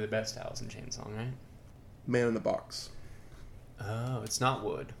 probably the best Alice in Chains song, right? Man in the Box. Oh, it's not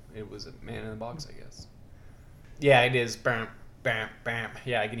Wood. It was a Man in the Box, I guess. Yeah, it is. Bam, bam, bam.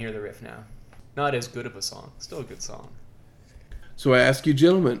 Yeah, I can hear the riff now. Not as good of a song. Still a good song. So I ask you,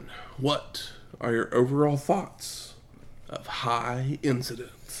 gentlemen, what are your overall thoughts of High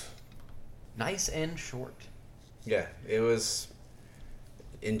Incident? Nice and short. Yeah, it was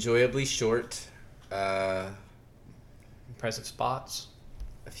enjoyably short. Impressive spots.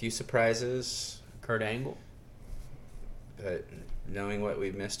 A few surprises, Kurt Angle. but knowing what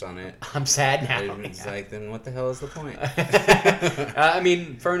we missed on it, I'm sad now. it's like, then what the hell is the point? I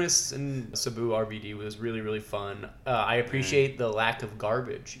mean, Furnace and Sabu RVD was really, really fun. I appreciate the lack of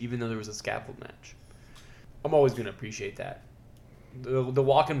garbage, even though there was a scaffold match. I'm always going to appreciate that. The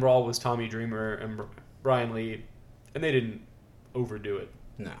walk and brawl was Tommy Dreamer and Brian Lee, and they didn't overdo it.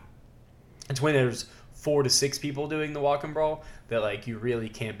 No. It's when there's 4 to 6 people doing the walk and brawl that you really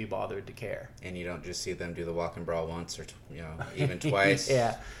can't be bothered to care. And you don't just see them do the walk and brawl once or even twice.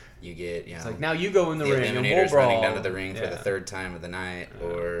 Yeah. You get It's like, now you go in the ring and we'll Eliminators brawl. running down to the ring for Yeah. the third time of the night,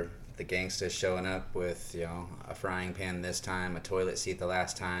 or the gangsters showing up with a frying pan this time, a toilet seat the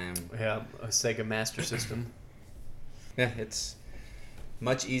last time. Yeah, a Sega Master System. Yeah, it's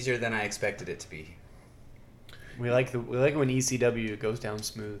much easier than I expected it to be. We like it when ECW goes down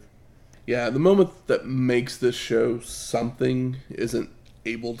smooth. Yeah, the moment that makes this show something isn't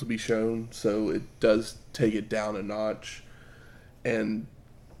able to be shown, so it does take it down a notch. And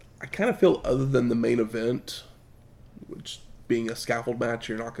I kind of feel, other than the main event, which being a scaffold match,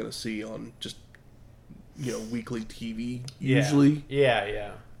 you're not going to see on just, weekly TV usually.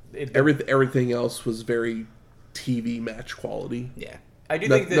 Yeah. Everything else was very TV match quality. Yeah. I do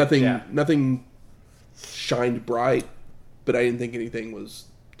think that nothing shined bright, but I didn't think anything was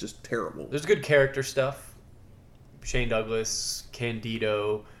just terrible. There's good character stuff. Shane Douglas,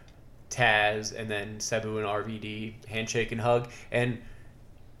 Candido, Taz, and then Sabu and RVD, handshake and hug. And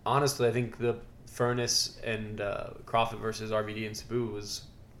honestly, I think the Furnace and Crawford versus RVD and Sabu was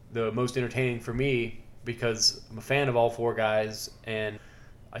the most entertaining for me because I'm a fan of all four guys, and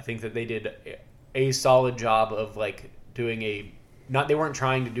I think that they did a solid job of doing they weren't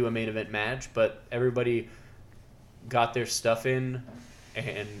trying to do a main event match, but everybody got their stuff in,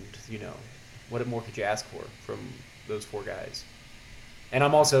 and what more could you ask for from those four guys? And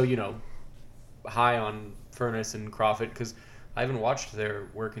I'm also high on Furnace and Crawford because I haven't watched their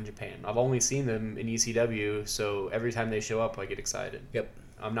work in Japan. I've only seen them in ECW, so every time they show up, I get excited. Yep.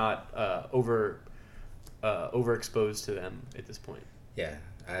 I'm not overexposed to them at this point. Yeah,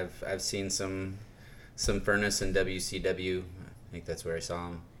 I've seen some Furnace in WCW. I think that's where I saw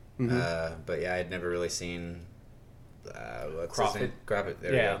him. Mm-hmm. But yeah, I'd never really seen Crawford. There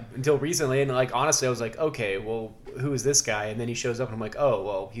we Yeah, go. until recently, and honestly, I was like, okay, well, who is this guy? And then he shows up, and I'm like, oh,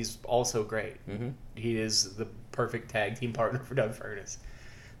 well, he's also great. Mm-hmm. He is the perfect tag team partner for Doug Furnace.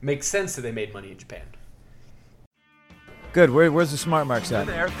 Makes sense that they made money in Japan. Good. Where's the smart marks at?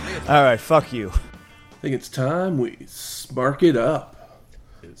 All right, fuck you. I think it's time we smark it up.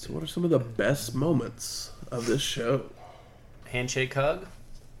 So what are some of the best moments of this show? Handshake hug.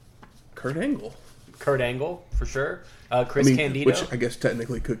 Kurt Angle. Kurt Angle, for sure. Chris Candido. Which I guess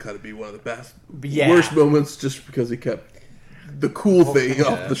technically could kind of be one of the best, Yeah. worst moments just because he kept the cool thing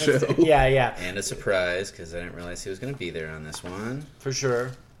off the show. Yeah. And a surprise because I didn't realize he was going to be there on this one. For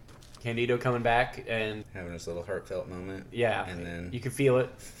sure. Candido coming back and Having his little heartfelt moment. yeah, And then you can feel it.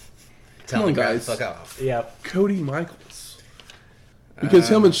 tell Come on, him, "Grab guys. the fuck off." Yep. Cody Michaels. Because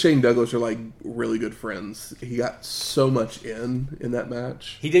him and Shane Douglas are really good friends. He got so much in that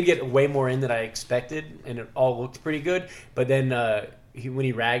match. He did get way more in than I expected, and it all looked pretty good. But then when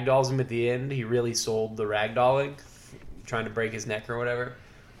he ragdolls him at the end, he really sold the ragdolling, trying to break his neck or whatever,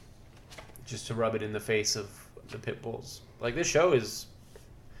 just to rub it in the face of the pit bulls. This show is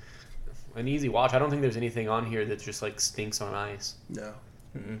an easy watch. I don't think there's anything on here that just stinks on ice. No.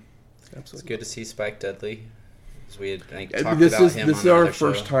 Mm-hmm. It's Absolutely. good to see Spike Dudley. Because we had talked This about is him this on is our another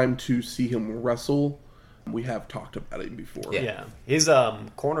first show. time to see him wrestle. We have talked about him before. Yeah. His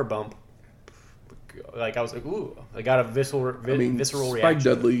corner bump, I was like, ooh, I got a visceral Spike reaction.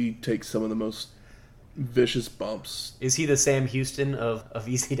 Dudley takes some of the most vicious bumps. Is he the Sam Houston of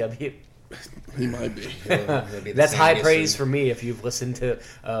ECW? He might be. He'll be the That's Sam high Houston. praise for me if you've listened to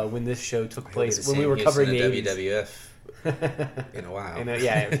when this show took He'll be place, the when we Sam were Houston covering of the 80s. WWF in a while.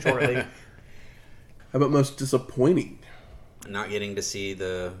 Shortly. How about most disappointing? Not getting to see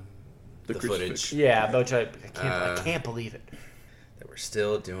the footage. crucifixion. Yeah, but I can't believe it. That we're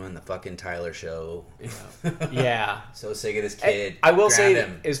still doing the fucking Tyler show. Yeah. So sick of this kid. I will Grab say,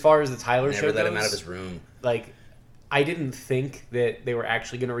 him. as far as the Tyler show Never let goes, him out of his room. I didn't think that they were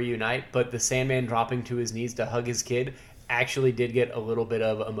actually going to reunite, but the Sandman dropping to his knees to hug his kid actually did get a little bit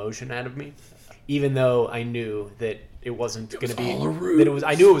of emotion out of me, even though I knew that it wasn't going to be all a ruse. that it was.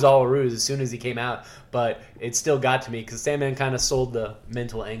 I knew it was all a ruse as soon as he came out, but it still got to me because Sandman kind of sold the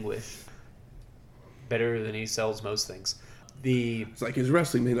mental anguish better than he sells most things. It's like his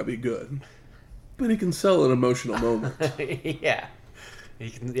wrestling may not be good, but he can sell an emotional moment. Yeah.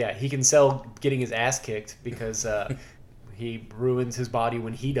 He can sell getting his ass kicked because he ruins his body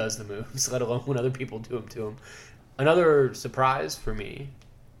when he does the moves, let alone when other people do them to him. Another surprise for me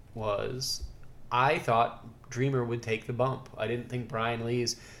was I thought Dreamer would take the bump. I didn't think Brian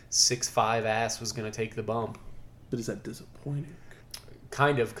Lee's 6'5" ass was going to take the bump. But is that disappointing?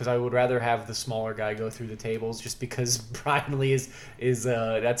 Kind of, because I would rather have the smaller guy go through the tables, just because Brian Lee is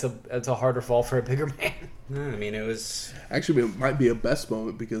that's a harder fall for a bigger man. No, I mean, it was... Actually, it might be a best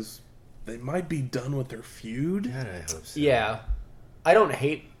moment because they might be done with their feud. God, I hope so. Yeah, I don't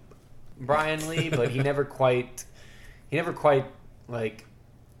hate Brian Lee, but he never quite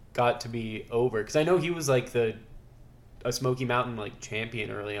got to be over, because I know he was a Smoky Mountain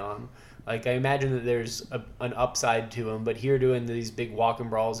champion early on. I imagine that there's an upside to him, but here doing these big walk and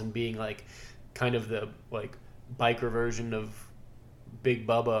brawls and being kind of the biker version of Big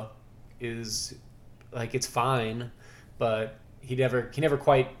Bubba is it's fine, but he never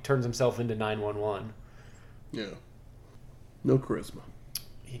quite turns himself into 911. Yeah. No charisma.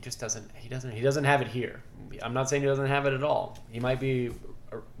 He just doesn't. He doesn't have it here. I'm not saying he doesn't have it at all. He might be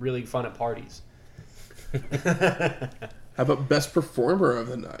really fun at parties. How about best performer of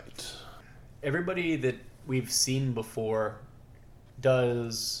the night? Everybody that we've seen before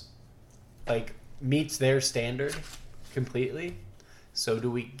does, like, meets their standard completely. So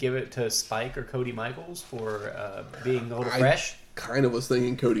do we give it to Spike or Cody Michaels for being a little fresh? Kind of was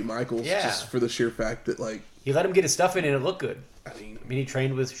thinking Cody Michaels, Yeah. just for the sheer fact that, like, He let him get his stuff in and it looked good. I mean, He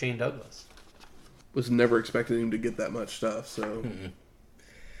trained with Shane Douglas. was never expecting him to get that much stuff. So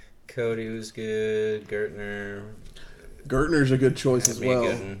Cody was good. Gertner's a good choice as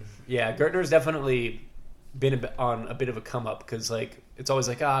well. Yeah, Gertner's definitely been on a bit of a come up because, like, it's always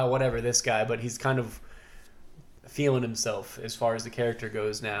like, whatever, this guy, but he's kind of feeling himself as far as the character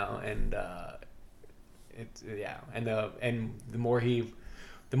goes now, and the more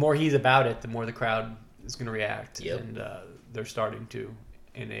he's about it, the more the crowd is going to react, and they're starting to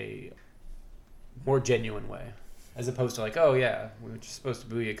in a more genuine way, as opposed to like, oh yeah, we were just supposed to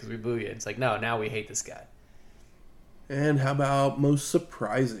boo you because we boo you. It's like, no, now we hate this guy. And how about most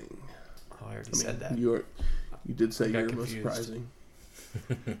surprising? Oh, I already said that. You did say I got you were most confused.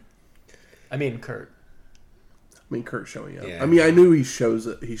 surprising. I mean, Kurt. Kurt showing up. Yeah. I mean, I knew he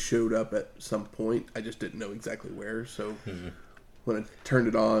showed up at some point. I just didn't know exactly where. So when I turned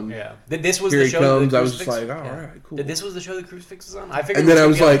it on, Yeah, this was here the he show. comes. That the I was just Crucifix- like, all right, cool. This was the show the Crucifix was on. I figured. And then it I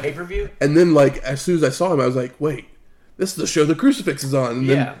was was like, pay per view. and then like as soon as I saw him, I was like, wait, this is the show the Crucifix is on. And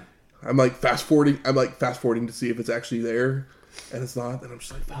then Yeah. I'm like fast forwarding to see if it's actually there, and it's not. And I'm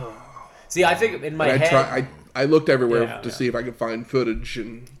just like, oh. See, I think in my And head, I looked everywhere Yeah, to yeah. see if I could find footage,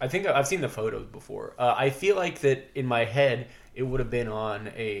 and I think I've seen the photos before. I feel like that in my head, it would have been on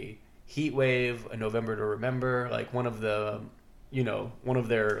a Heat Wave, a November to Remember, like one of the, one of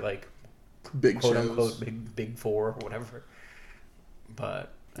their like big quote shows, unquote big four or whatever.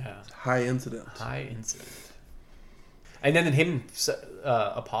 But yeah, high incident. high incident. And then him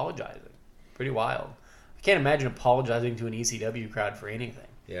apologizing, pretty wild. I can't imagine apologizing to an ECW crowd for anything.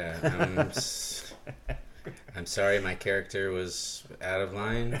 Yeah, I'm sorry my character was out of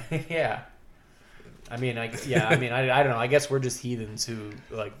line. Yeah. I don't know. I guess we're just heathens who,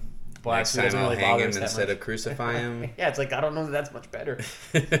 like, Next blasphemy time doesn't I'll really hang bother him us that instead much. of crucify him. Yeah, it's like, I don't know that that's much better.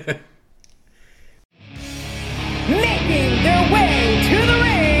 Making their way to the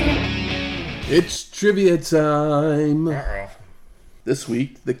ring. It's trivia time. Uh-oh. This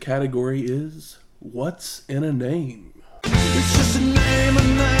week, the category is What's in a Name? It's just a name,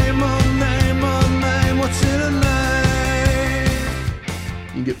 what's in a name?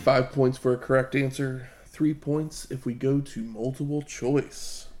 You can get 5 points for a correct answer, 3 points if we go to multiple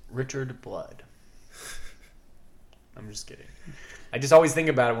choice. Richard Blood. I'm just kidding. I just always think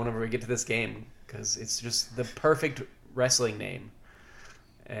about it whenever we get to this game because it's just the perfect wrestling name.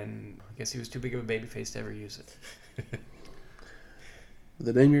 And I guess he was too big of a babyface to ever use it.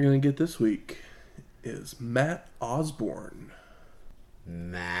 The name you're going to get this week is Matt Osborne.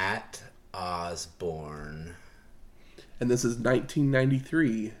 Matt Osborne. And this is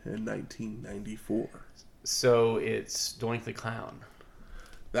 1993 and 1994. So it's Doink the Clown.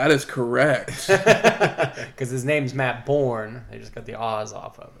 That is correct. Because his name's Matt Bourne. They just got the Oz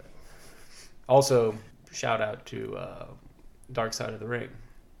off of it. Also, shout out to Dark Side of the Ring.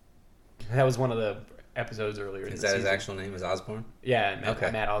 That was one of the episodes earlier. Is that his actual name? Is Osborne? Yeah, Okay.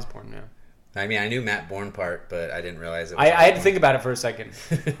 Matt Osborne, yeah. I mean, I knew Matt Bourne part, but I didn't realize it was I had to Osborne. think about it for a second,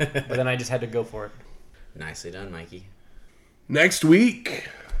 but then I just had to go for it. Nicely done, Mikey. Next week,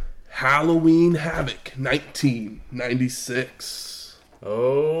 Halloween Havoc, 1996.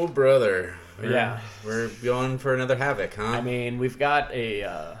 Oh, brother. Yeah. We're going for another Havoc, huh? I mean, we've got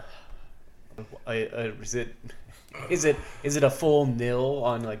is it a full nil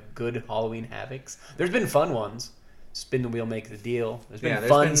on like good Halloween Havocs? There's been fun ones. Spin the wheel, make the deal. There's been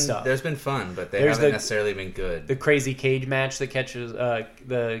fun stuff. There's been fun, but they There's haven't the- necessarily been good. The crazy cage match that catches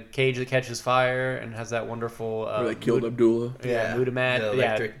the cage that catches fire and has that wonderful Where they killed Abdullah. Yeah, Muda Matt. The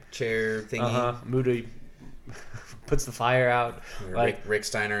electric chair thingy. Muda puts the fire out. Like, Rick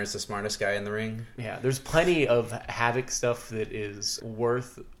Steiner is the smartest guy in the ring. yeah, there's plenty of Havoc stuff that is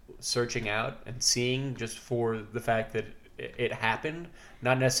worth searching out and seeing just for the fact that it happened,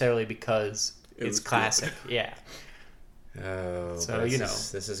 not necessarily because It it's was classic. Yeah. Oh, So, but you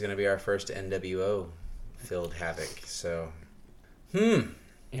this is going to be our first NWO filled Havoc. So,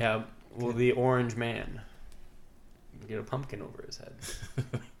 Yeah. Well, the Orange Man get a pumpkin over his head.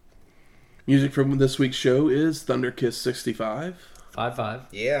 Music from this week's show is Thunder Kiss 65 5-5.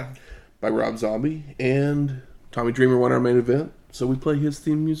 yeah. by Rob Zombie, and Tommy Dreamer won our main event, so we play his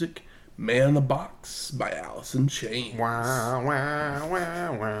theme music, Man in the Box by Alice in Chains. Wah, wah,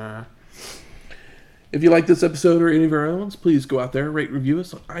 wah, wah. If you like this episode or any of our own, please go out there, rate, review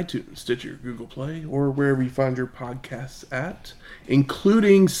us on iTunes, Stitcher, Google Play, or wherever you find your podcasts at,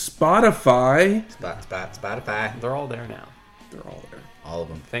 including Spotify. Spotify. They're all there now. They're all there. All of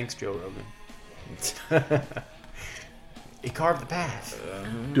them. Thanks, Joe Rogan. He carved the path.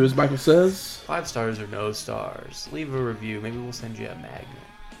 Do as Michael says. 5 stars or no stars. Leave a review. Maybe we'll send you a magnet.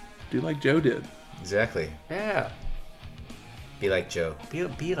 Do like Joe did. Exactly. Yeah. Be like Joe. Be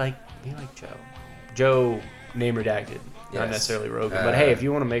like Joe. Joe, name redacted. Not Yes. necessarily Rogan. But hey, if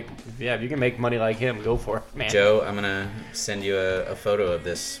you want to make, if you can make money like him, go for it, man. Joe, I'm gonna send you a photo of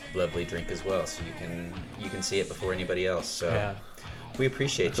this lovely drink as well, so you can see it before anybody else. So Yeah. we I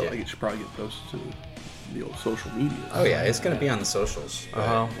appreciate feel you. like it should probably get posted to the old social media. Oh yeah, it's gonna be on the socials.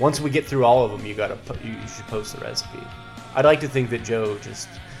 but- Once we get through all of them, you should post the recipe. I'd like to think that Joe just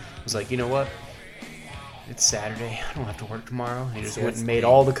was like, you know what? It's Saturday. I don't have to work tomorrow. He just went and made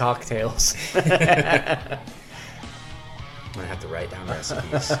all the cocktails. I'm gonna have to write down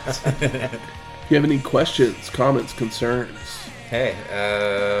recipes. If you have any questions, comments, concerns, Hey,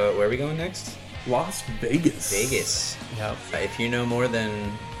 where are we going next? Las Vegas. Vegas. Yep. If you know more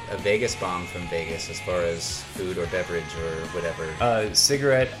than a Vegas bomb from Vegas as far as food or beverage or whatever,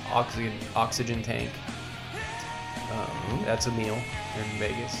 Cigarette oxygen tank. That's a meal in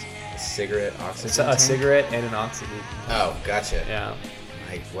Vegas. a cigarette oxygen It's a tank? cigarette and an oxygen. Oh, gotcha. Yeah.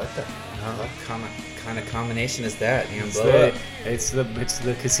 Like what the what kind of combination is that? You know, It's blow up. it's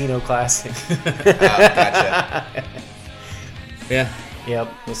the casino classic. Oh, gotcha. Yeah, Yep.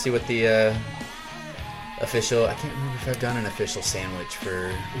 we'll see what the official. I can't remember if I've done an official sandwich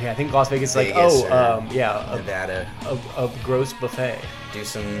for Yeah, I think Las Vegas is like, Vegas or yeah, Nevada. a gross buffet, Do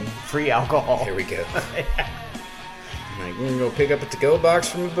some. free alcohol. Here we go. I'm like, we're gonna go pick up a to-go box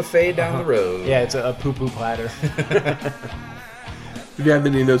from a buffet down the road. Yeah, it's a poo-poo platter. If you have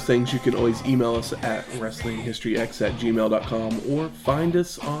any of those things, you can always email us at wrestlinghistoryx@gmail.com or find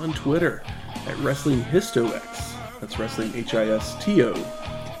us on Twitter at WrestlingHistoX. That's Wrestling HISTO.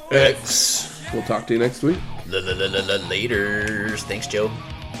 X. We'll talk to you next week. Laters. Thanks, Joe.